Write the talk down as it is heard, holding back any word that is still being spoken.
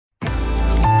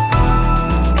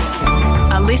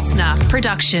listener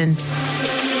production.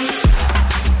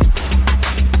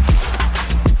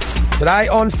 Today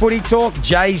on Footy Talk,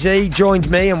 Jay-Z joins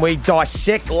me and we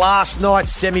dissect last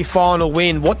night's semi-final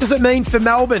win. What does it mean for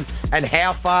Melbourne and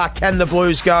how far can the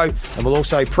Blues go? And we'll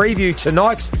also preview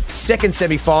tonight's second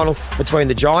semi-final between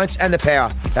the Giants and the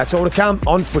Power. That's all to come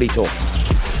on Footy Talk.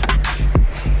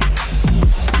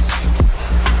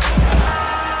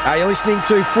 You're listening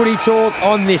to Footy Talk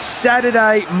on this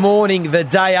Saturday morning, the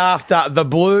day after the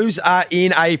Blues are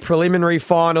in a preliminary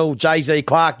final. Jay-Z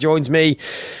Clark joins me.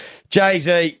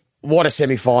 Jay-Z, what a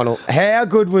semi-final. How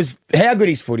good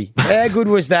is footy? How good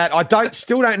was that?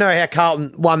 Still don't know how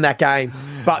Carlton won that game,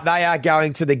 but they are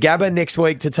going to the Gabba next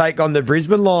week to take on the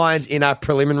Brisbane Lions in a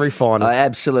preliminary final.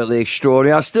 Absolutely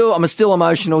extraordinary. I'm still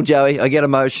emotional, Joey. I get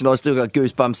emotional. I still got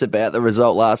goosebumps about the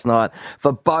result last night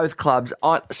for both clubs.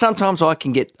 Sometimes I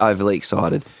can get overly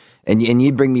excited, and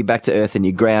you bring me back to earth and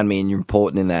you ground me and you're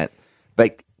important in that.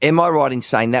 But am I right in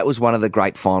saying that was one of the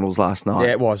great finals last night?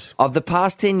 Yeah, it was. Of the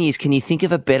past 10 years, can you think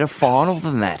of a better final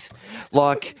than that?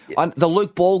 Like the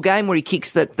Luke Ball game where he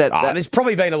kicks that... There's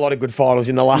probably been a lot of good finals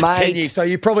in the last 10 years, so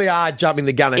you probably are jumping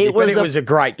the gun a bit, but it was a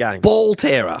great game. Ball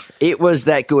terror. It was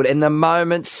that good. And the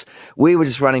moments, we were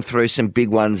just running through some big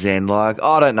ones then. Like,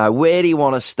 I don't know, where do you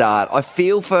want to start? I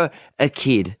feel for a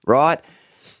kid, right?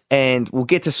 And we'll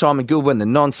get to Simon Goodwin, the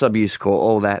non-sub-use call,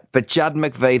 all that. But Judd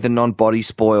McVie, the non-body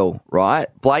spoil, right?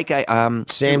 Blake,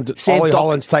 Sam Ollie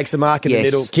Hollands takes the mark in the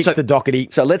middle, kicks the Doherty.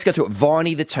 So let's go to it.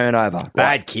 Viney, the turnover.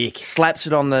 Bad kick. Slaps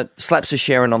a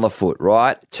Sharon on the foot,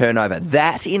 right? Turnover.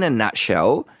 That, in a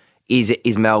nutshell,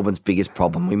 is Melbourne's biggest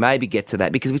problem. We maybe get to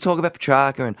that because we talk about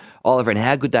Petrarca and Oliver and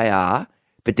how good they are,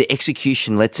 but the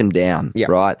execution lets them down,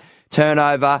 right?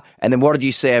 Turnover, and then what did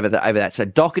you see over that? So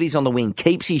Doherty's on the wing,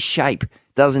 keeps his shape,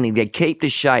 doesn't he? They keep the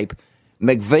shape.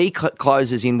 McVie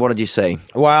closes in. What did you see?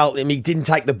 Well, he didn't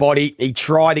take the body. He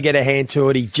tried to get a hand to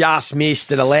it. He just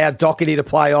missed. It allowed Doherty to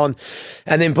play on.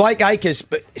 And then Blake Acres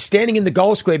standing in the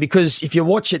goal square because if you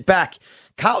watch it back,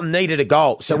 Carlton needed a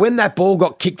goal. So when that ball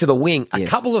got kicked to the wing, a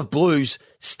couple of Blues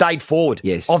stayed forward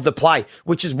of the play,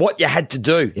 which is what you had to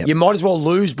do. You might as well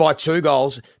lose by 2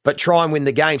 goals, but try and win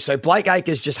the game. So Blake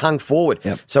Acres just hung forward.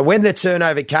 So when the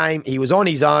turnover came, he was on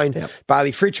his own.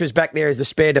 Bailey Fritsch was back there as the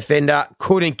spare defender,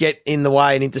 couldn't get in the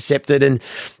way and intercepted, and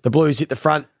the Blues hit the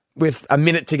front with a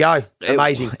minute to go.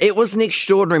 Amazing. It was an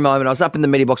extraordinary moment. I was up in the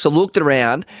media box. I looked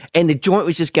around and the joint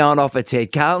was just going off its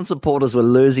head. Carlton supporters were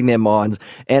losing their minds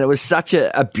and it was such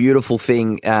a beautiful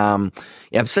thing.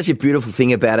 Such a beautiful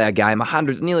thing about our game.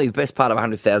 Nearly the best part of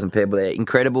 100,000 people there.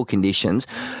 Incredible conditions.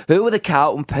 Who were the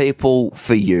Carlton people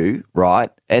for you,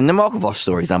 right? And the Michael Voss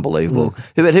story is unbelievable.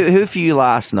 Who for you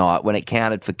last night when it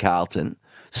counted for Carlton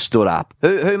stood up?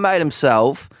 Who made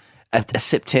himself a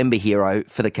September hero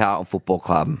for the Carlton Football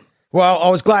Club? Well, I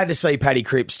was glad to see Paddy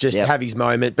Cripps just have his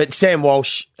moment, but Sam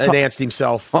Walsh announced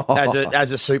himself as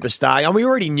a superstar. And we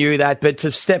already knew that, but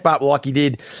to step up like he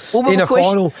did in a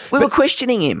final. We were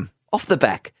questioning him off the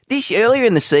back. Earlier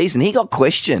in the season, he got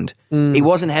questioned. He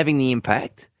wasn't having the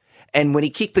impact. And when he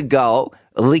kicked the goal,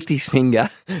 licked his finger.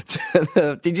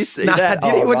 Did you see that?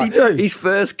 Did he? What did he do? His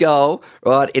first goal,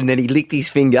 right? And then he licked his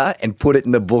finger and put it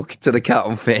in the book to the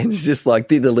Carlton fans. Just like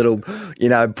did the little,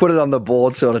 put it on the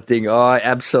board sort of thing. Oh, I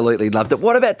absolutely loved it.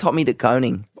 What about Tommy de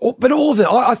Koning? But all of it,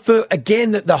 I thought,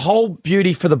 again, that the whole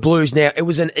beauty for the Blues now, it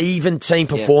was an even team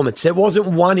performance. There wasn't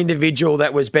one individual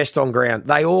that was best on ground.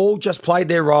 They all just played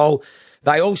their role.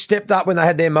 They all stepped up when they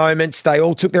had their moments. They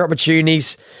all took their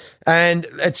opportunities. And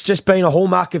it's just been a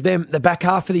hallmark of them the back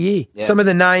half of the year. Yeah. Some of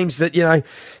the names that,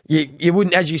 you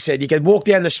wouldn't, as you said, you could walk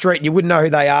down the street and you wouldn't know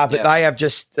who they are, but they have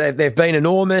they've been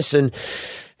enormous. And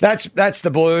that's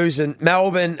the Blues. And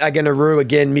Melbourne are going to rue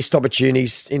again missed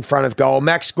opportunities in front of goal.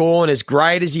 Max Gawn, as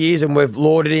great as he is, and we've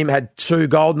lauded him, had 2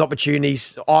 golden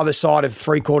opportunities either side of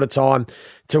three-quarter time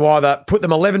to either put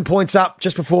them 11 points up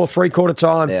just before three-quarter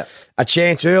time, a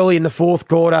chance early in the fourth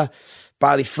quarter.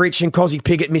 Bailey Fritsch and Cozzy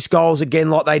Piggott missed goals again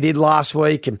like they did last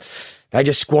week, and they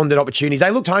just squandered opportunities.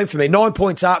 They looked home for me. 9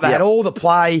 points up. They had all the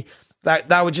play. They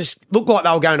would just look like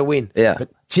they were going to win. But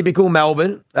typical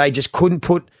Melbourne, they just couldn't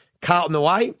put Carlton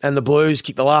away, and the Blues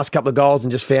kicked the last couple of goals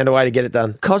and just found a way to get it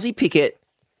done. Cozzy Piggott,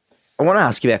 I want to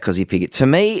ask you about Cozzy Piggott. To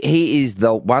me, he is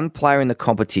the one player in the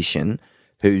competition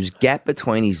whose gap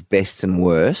between his best and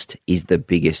worst is the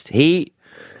biggest. I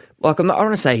don't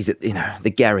want to say he's at the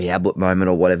Gary Ablett moment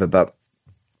or whatever, but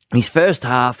his first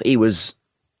half, he was,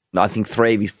 I think,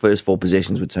 3 of his first 4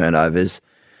 possessions were turnovers.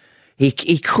 He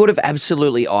could have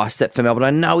absolutely iced that for Melbourne. I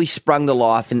know he sprung to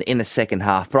life in the second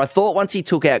half, but I thought once he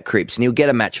took out Cripps, and he'll get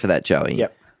a match for that, Joey,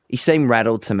 he seemed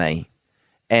rattled to me.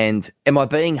 And am I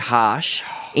being harsh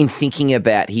in thinking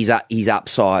about his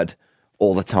upside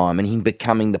all the time and him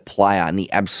becoming the player and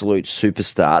the absolute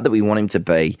superstar that we want him to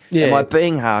be? Yeah. Am I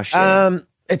being harsh there?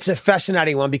 It's a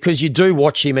fascinating one because you do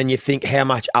watch him and you think how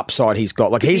much upside he's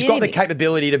got. Like, he's got the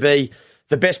capability to be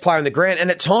the best player on the ground. And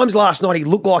at times last night, he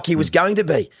looked like he was going to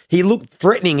be. He looked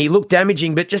threatening. He looked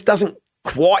damaging, but just doesn't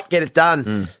quite get it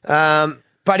done.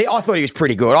 But I thought he was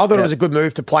pretty good. I thought it was a good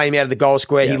move to play him out of the goal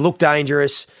square. He looked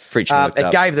dangerous.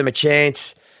 It gave them a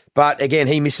chance. But again,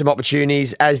 he missed some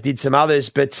opportunities, as did some others.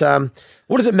 But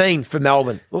what does it mean for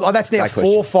Melbourne? Well, that's now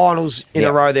 4 finals in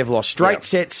a row they've lost. Straight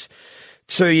sets,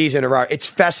 2 years in a row. It's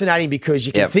fascinating because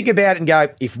you can think about it and go,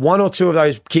 if 1 or 2 of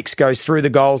those kicks goes through the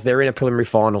goals, they're in a preliminary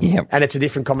final. And it's a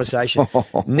different conversation.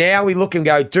 Now we look and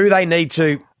go, do they need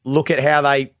to look at how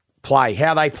they play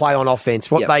on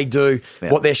offense, what they do,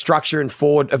 what their structure and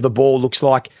forward of the ball looks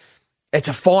like? It's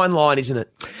a fine line, isn't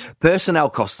it? Personnel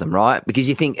cost them, right? Because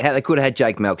you think how they could have had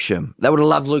Jake Melksham. They would have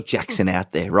loved Luke Jackson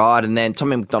out there, right? And then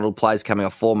Tommy McDonald plays coming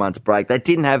off 4 months break. They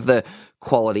didn't have the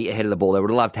quality ahead of the ball. They would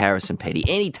have loved Harrison Petty.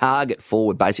 Any target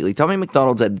forward, basically. Tommy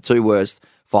McDonald's had the 2 worst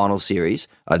final series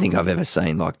I think I've ever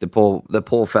seen. Like, the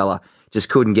poor fella just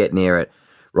couldn't get near it,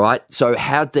 right? So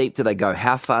how deep do they go?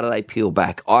 How far do they peel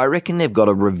back? I reckon they've got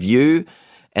to review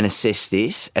and assess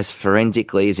this as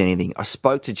forensically as anything. I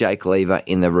spoke to Jake Lever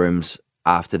in the rooms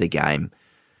after the game,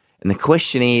 and the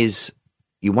question is,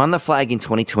 you won the flag in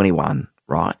 2021,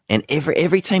 right? And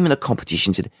every team in the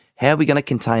competition said, how are we going to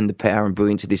contain the power and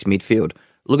brilliance of this midfield?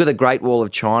 Look at the Great Wall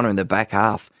of China in the back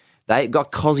half. They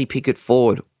got Cozzy Pickett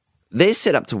forward. They're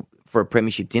set up for a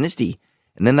premiership dynasty,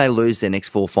 and then they lose their next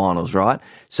 4 finals, right?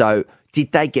 So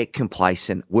did they get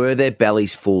complacent? Were their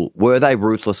bellies full? Were they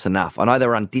ruthless enough? I know they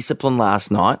were undisciplined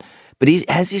last night, but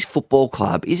has this football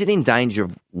club, is it in danger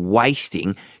of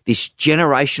wasting this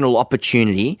generational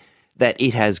opportunity that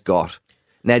it has got?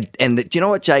 Now, and do you know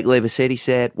what Jake Lever said? He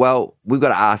said, well, we've got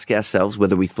to ask ourselves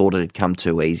whether we thought it had come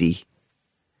too easy.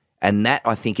 And that,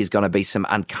 I think, is going to be some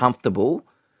uncomfortable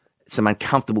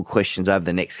questions over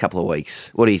the next couple of weeks.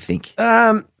 What do you think?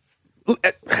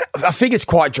 I think it's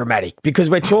quite dramatic because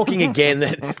we're talking again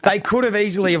that they could have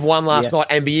easily have won last night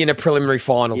and be in a preliminary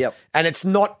final. And it's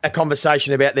not a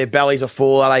conversation about their bellies are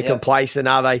full. Are they complacent?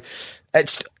 Are they?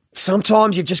 It's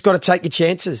sometimes you've just got to take your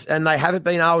chances, and they haven't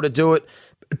been able to do it.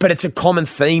 But it's a common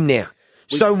theme now.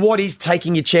 So what is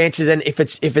taking your chances? And if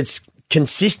it's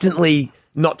consistently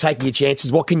not taking your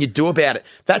chances, what can you do about it?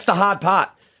 That's the hard part.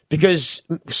 Because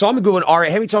Simon Goodwin, how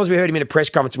many times we heard him in a press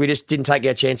conference, we just didn't take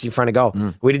our chance in front of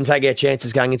goal. We didn't take our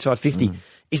chances going inside 50.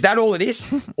 Is that all it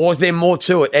is? Or is there more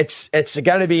to it? It's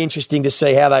going to be interesting to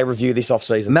see how they review this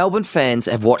offseason. Melbourne fans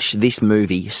have watched this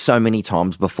movie so many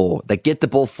times before. They get the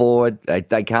ball forward,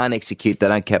 they can't execute, they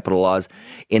don't capitalise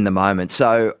in the moment.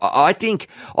 So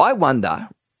I wonder,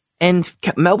 and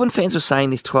Melbourne fans were saying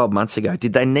this 12 months ago,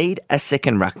 did they need a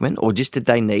second ruckman or just did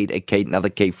they need another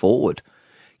key forward?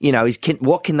 You know,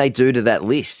 what can they do to that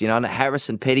list? You know,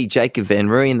 Harrison Petty, Jacob Van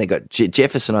Rooyen, they got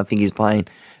Jefferson, I think he's playing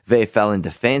VFL in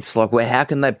defence. Like, how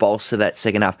can they bolster that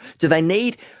second half? Do they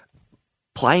need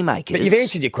playmakers? But you've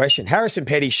answered your question. Harrison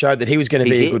Petty showed that he was going to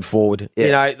be a good forward. Yeah.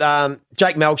 You know,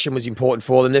 Jake Melksham was important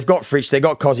for them. They've got Fritsch, they've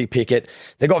got Cozzy Pickett,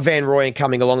 they've got Van Rooyen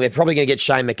coming along. They're probably going to get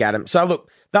Shane McAdam. So, look,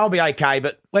 they'll be okay,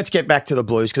 but let's get back to the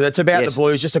Blues because it's about the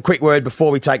Blues. Just a quick word before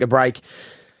we take a break.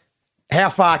 How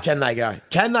far can they go?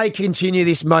 Can they continue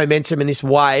this momentum and this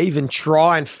wave and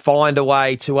try and find a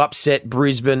way to upset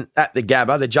Brisbane at the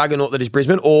Gabba, the juggernaut that is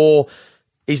Brisbane, or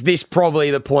is this probably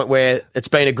the point where it's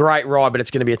been a great ride, but it's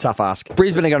going to be a tough ask?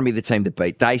 Brisbane are going to be the team to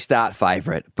beat. They start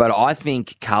favourite, but I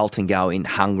think Carlton go in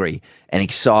hungry and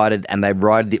excited, and they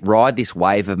ride this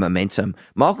wave of momentum.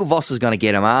 Michael Voss is going to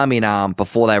get them arm in arm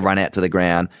before they run out to the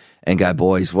ground and go,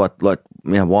 boys, why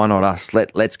not us?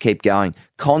 Let's keep going.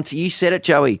 You said it,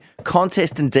 Joey.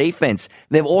 Contest and defence.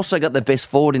 They've also got the best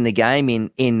forward in the game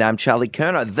in Charlie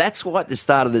Curnow. That's why at the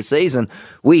start of the season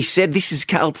we said this is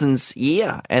Carlton's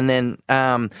year, and then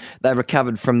they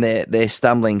recovered from their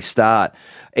stumbling start.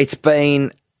 It's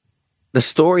been the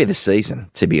story of the season,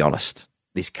 to be honest,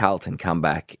 this Carlton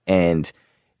comeback, and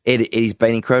it has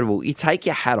been incredible. You take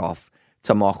your hat off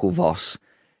to Michael Voss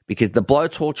because the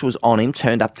blowtorch was on him,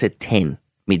 turned up to 10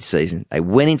 mid-season. They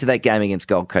went into that game against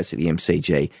Gold Coast at the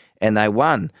MCG and they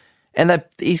won. And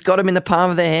he's got him in the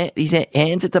palm of his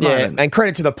hands at the moment. And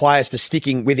credit to the players for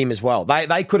sticking with him as well.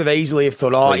 They could have easily have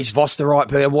thought, is Voss the right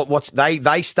person?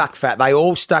 They stuck fat. They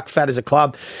all stuck fat as a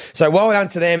club. So well done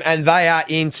to them. And they are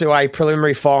into a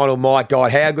preliminary final. My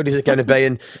God, how good is it going to be?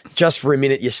 And just for a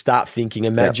minute, you start thinking,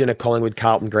 imagine a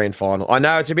Collingwood-Carlton grand final. I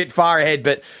know it's a bit far ahead,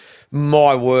 but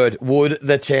My word, would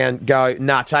the town go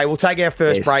nuts. Hey, we'll take our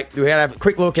first break. We're going to have a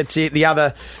quick look at the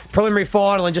other preliminary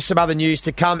final and just some other news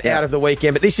to come out of the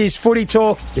weekend. But this is Footy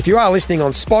Talk. If you are listening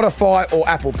on Spotify or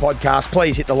Apple Podcasts,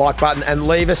 please hit the like button and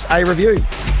leave us a review.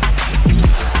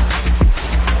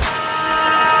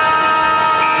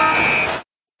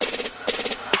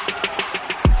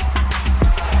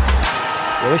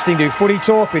 You're listening to Footy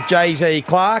Talk with Jay-Z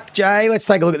Clark. Jay, let's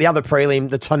take a look at the other prelim,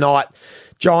 the tonight.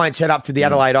 Giants head up to the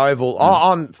Adelaide Oval.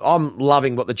 I'm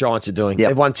loving what the Giants are doing.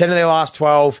 They've won 10 of their last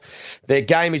 12. Their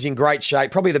game is in great shape,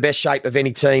 probably the best shape of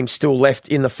any team still left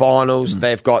in the finals.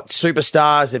 They've got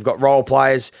superstars, they've got role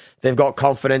players, they've got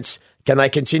confidence. Can they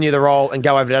continue the role and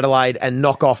go over to Adelaide and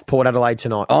knock off Port Adelaide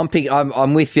tonight?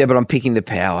 I'm with you, but I'm picking the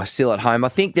Power still at home. I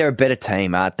think they're a better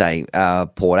team, aren't they,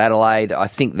 Port Adelaide? I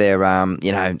think they're,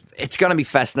 it's going to be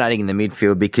fascinating in the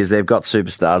midfield because they've got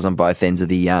superstars on both ends of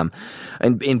the,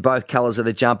 in both colours of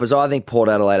the jumpers. I think Port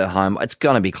Adelaide at home, it's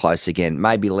going to be close again,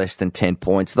 maybe less than 10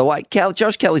 points. The way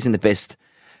Josh Kelly's in the best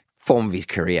form of his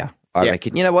career. I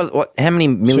reckon. You know what? How many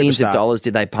millions of dollars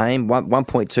did they pay him?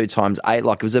 1.2 times 8.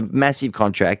 Like, it was a massive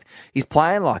contract. He's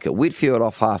playing like it. Whitfield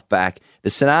off half back. The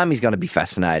tsunami's going to be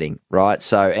fascinating, right?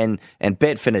 So, and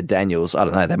Bedford and Daniels, I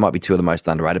don't know, they might be two of the most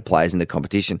underrated players in the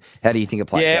competition. How do you think it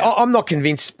plays out? I'm not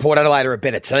convinced Port Adelaide are a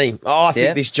better team. I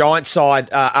think this Giants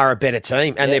side are a better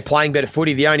tein, and they're playing better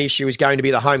footy. The only issue is going to be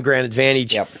the home ground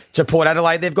advantage to Port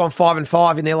Adelaide. They've gone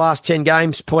 5-5 in their last 10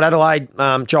 games. Port Adelaide,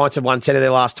 Giants have won 10 of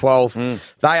their last 12.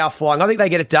 They are flying. I think they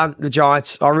get it done, the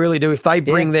Giants. I really do. If they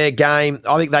bring their game,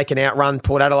 I think they can outrun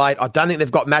Port Adelaide. I don't think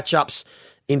they've got matchups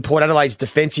in Port Adelaide's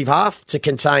defensive half to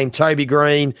contain Toby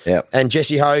Green and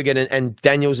Jesse Hogan and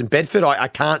Daniels and Bedford. I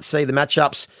can't see the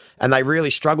matchups, and they really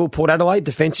struggle, Port Adelaide,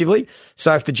 defensively.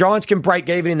 So if the Giants can break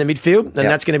even in the midfield, and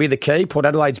that's going to be the key, Port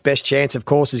Adelaide's best chance, of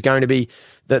course, is going to be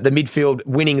the midfield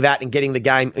winning that and getting the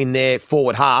game in their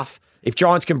forward half. If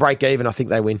Giants can break even, I think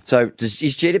they win. So is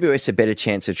GWS a better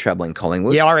chance of troubling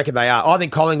Collingwood? Yeah, I reckon they are. I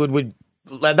think Collingwood would...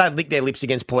 They'd lick their lips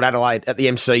against Port Adelaide at the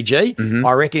MCG.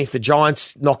 I reckon if the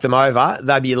Giants knock them over,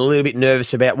 they'd be a little bit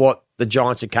nervous about what the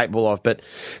Giants are capable of. But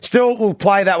still, we'll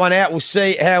play that one out. We'll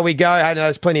see how we go. I know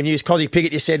there's plenty of news. Cozzy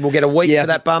Pickett, you said we'll get a week for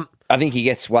that bump. I think he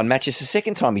gets one match. It's the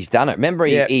second time he's done it. Remember,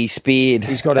 he speared.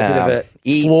 He's got a bit of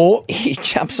a floor. He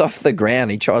jumps off the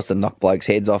ground. He tries to knock blokes'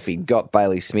 heads off. He got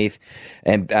Bailey Smith.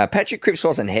 And Patrick Cripps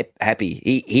wasn't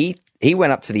happy. He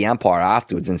went up to the umpire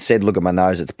afterwards and said, "Look at my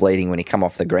nose, it's bleeding," when he come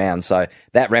off the ground. So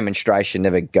that remonstration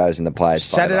never goes in the players'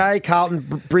 favour. Saturday,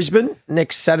 Carlton, Brisbane,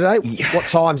 next Saturday. What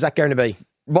time's that going to be?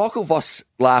 Michael Voss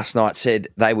last night said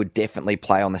they would definitely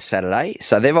play on the Saturday.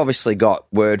 So they've obviously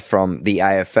got word from the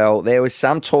AFL. There was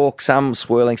some talk, some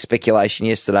swirling speculation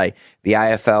yesterday. The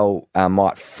AFL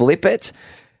might flip it.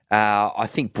 I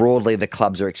think broadly the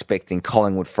clubs are expecting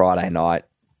Collingwood Friday night,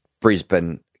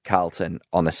 Brisbane, Carlton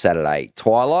on the Saturday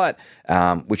twilight,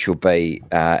 which will be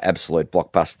absolute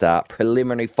blockbuster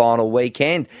preliminary final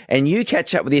weekend. And you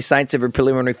catch up with your Saints every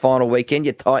preliminary final weekend,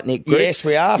 your tight-knit group. Yes,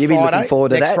 we are. You'll be looking forward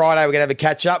to Next that. Friday we're going to have a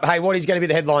catch-up. Hey, what is going to be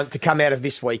the headline to come out of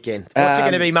this weekend? What's it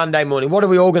going to be Monday morning? What are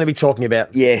we all going to be talking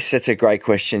about? Yes, that's a great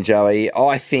question, Joey.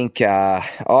 I think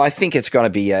it's going to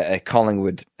be a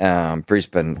Collingwood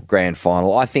Brisbane grand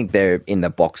final. I think they're in the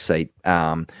box seat.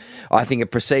 I think it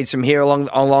proceeds from here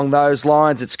along those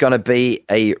lines. It's going to be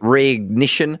a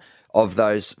reignition of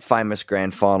those famous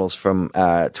grand finals from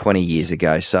 20 years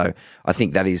ago. So I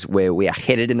think that is where we are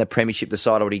headed in the premiership.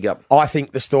 Decide what you got. I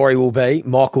think the story will be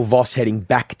Michael Voss heading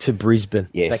back to Brisbane.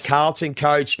 Yes. The Carlton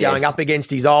coach going up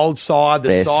against his old side,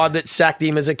 the side that sacked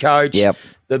him as a coach. Yep.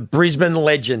 The Brisbane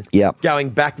legend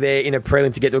going back there in a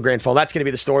prelim to get to a grand final. That's going to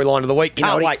be the storyline of the week.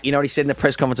 Can't wait. You know what he said in the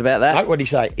press conference about that? No, what did he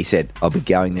say? He said, "I'll be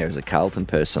going there as a Carlton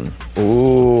person."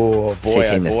 Ooh, boy,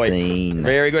 Setting oh boy. the scene.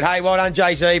 Very good. Hey, well done,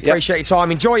 Jay-Z. Appreciate your time.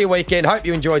 Enjoy your weekend. Hope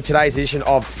you enjoyed today's edition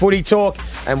of Footy Talk.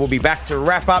 And we'll be back to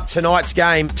wrap up tonight's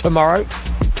game tomorrow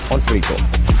on Footy Talk.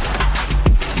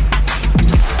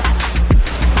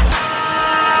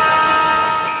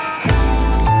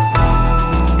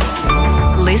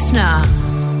 Listener.